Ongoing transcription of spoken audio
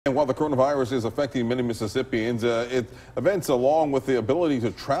And while the coronavirus is affecting many Mississippians, events along with the ability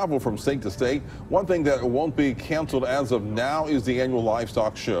to travel from state to state, one thing that won't be canceled as of now is the annual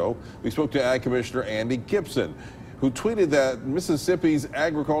Livestock Show. We spoke to Ag Commissioner Andy Gibson, who tweeted that Mississippi's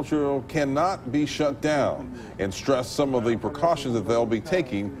agriculture cannot be shut down and stressed some of the precautions that they'll be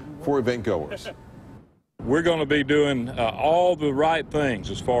taking for event goers. We're going to be doing all the right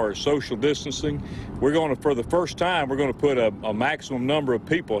things as far as social distancing. We're going to, for the first time, we're going to put a maximum number of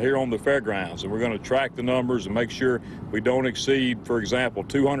people here on the fairgrounds, and we're going to track the numbers and make sure we don't exceed, for example,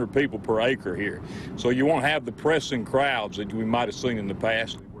 200 people per acre here. So you won't have the pressing crowds that we might have seen in the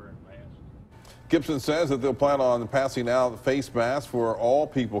past. Gibson says that they'll plan on passing out face masks for all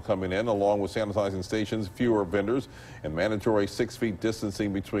people coming in, along with sanitizing stations, fewer vendors, and mandatory 6 feet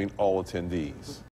distancing between all attendees.